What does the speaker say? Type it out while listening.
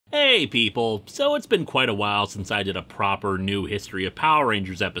Hey people, so it's been quite a while since I did a proper new History of Power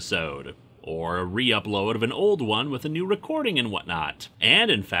Rangers episode, or a re-upload of an old one with a new recording and whatnot.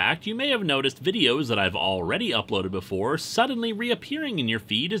 And in fact, you may have noticed videos that I've already uploaded before suddenly reappearing in your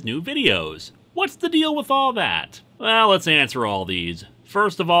feed as new videos. What's the deal with all that? Well, let's answer all these.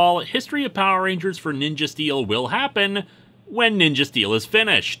 First of all, History of Power Rangers for Ninja Steel will happen when Ninja Steel is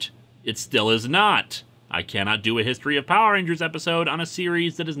finished. It still is not. I cannot do a History of Power Rangers episode on a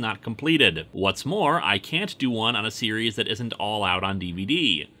series that is not completed. What's more, I can't do one on a series that isn't all out on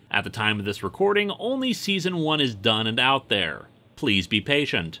DVD. At the time of this recording, only Season 1 is done and out there. Please be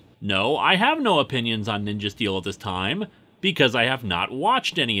patient. No, I have no opinions on Ninja Steel at this time, because I have not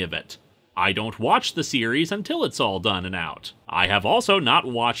watched any of it. I don't watch the series until it's all done and out. I have also not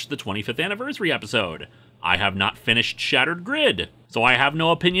watched the 25th anniversary episode. I have not finished Shattered Grid, so I have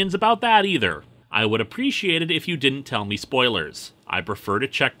no opinions about that either. I would appreciate it if you didn't tell me spoilers. I prefer to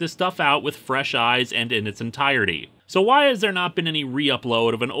check this stuff out with fresh eyes and in its entirety. So why has there not been any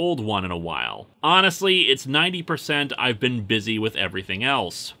re-upload of an old one in a while? Honestly, it's 90% I've been busy with everything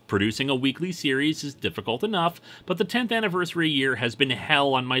else. Producing a weekly series is difficult enough, but the 10th anniversary year has been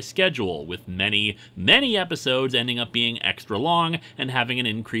hell on my schedule, with many episodes ending up being extra long, and having an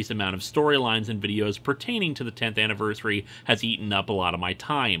increased amount of storylines and videos pertaining to the 10th anniversary has eaten up a lot of my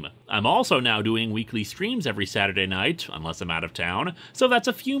time. I'm also now doing weekly streams every Saturday night, unless I'm out of town, so that's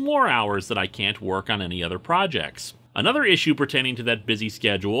a few more hours that I can't work on any other projects. Another issue pertaining to that busy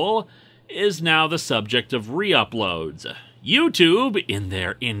schedule is now the subject of re-uploads. YouTube, in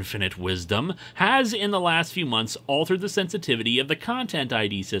their infinite wisdom, has in the last few months altered the sensitivity of the Content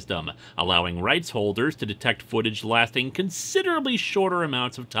ID system, allowing rights holders to detect footage lasting considerably shorter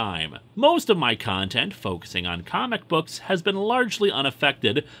amounts of time. Most of my content, focusing on comic books, has been largely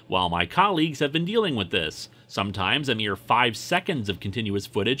unaffected, while my colleagues have been dealing with this. Sometimes a mere 5 seconds of continuous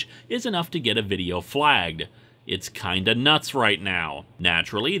footage is enough to get a video flagged. It's kinda nuts right now.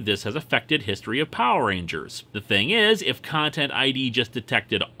 Naturally, this has affected History of Power Rangers. The thing is, if Content ID just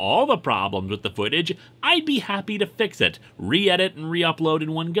detected all the problems with the footage, I'd be happy to fix it, re-edit and re-upload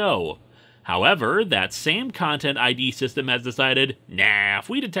in one go. However, that same Content ID system has decided, nah, if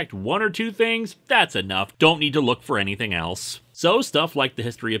we detect 1 or 2 things, that's enough, don't need to look for anything else. So stuff like the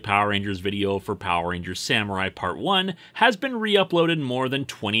History of Power Rangers video for Power Rangers Samurai Part 1 has been re-uploaded more than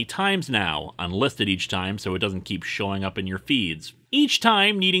 20 times now, unlisted each time so it doesn't keep showing up in your feeds. Each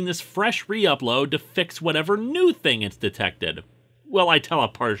time needing this fresh re-upload to fix whatever new thing it's detected. Well, I tell a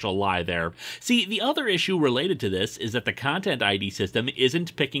partial lie there. See, the other issue related to this is that the Content ID system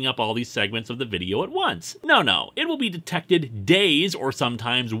isn't picking up all these segments of the video at once. No, it will be detected days or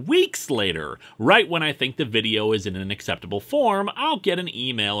sometimes weeks later. Right when I think the video is in an acceptable form, I'll get an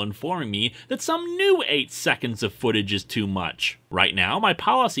email informing me that some new 8 seconds of footage is too much. Right now, my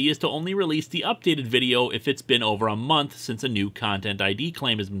policy is to only release the updated video if it's been over a month since a new Content ID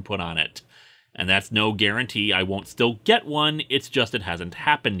claim has been put on it. And that's no guarantee I won't still get one, it's just it hasn't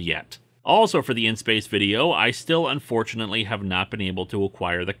happened yet. Also for the In Space video, I still unfortunately have not been able to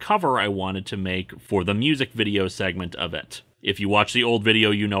acquire the cover I wanted to make for the music video segment of it. If you watch the old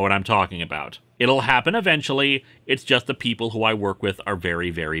video, you know what I'm talking about. It'll happen eventually, it's just the people who I work with are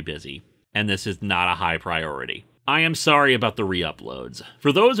very busy. And this is not a high priority. I am sorry about the re-uploads.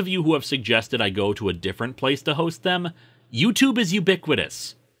 For those of you who have suggested I go to a different place to host them, YouTube is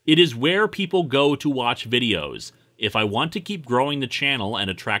ubiquitous. It is where people go to watch videos. If I want to keep growing the channel and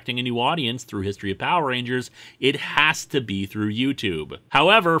attracting a new audience through History of Power Rangers, it has to be through YouTube.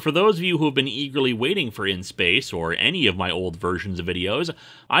 However, for those of you who have been eagerly waiting for In Space or any of my old versions of videos,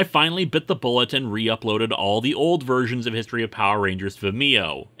 I finally bit the bullet and re-uploaded all the old versions of History of Power Rangers to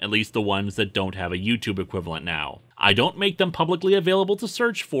Vimeo, at least the ones that don't have a YouTube equivalent now. I don't make them publicly available to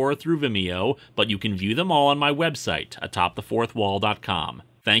search for through Vimeo, but you can view them all on my website, atopthefourthwall.com.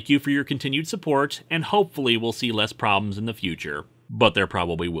 Thank you for your continued support, and hopefully we'll see less problems in the future, but there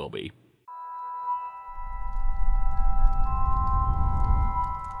probably will be.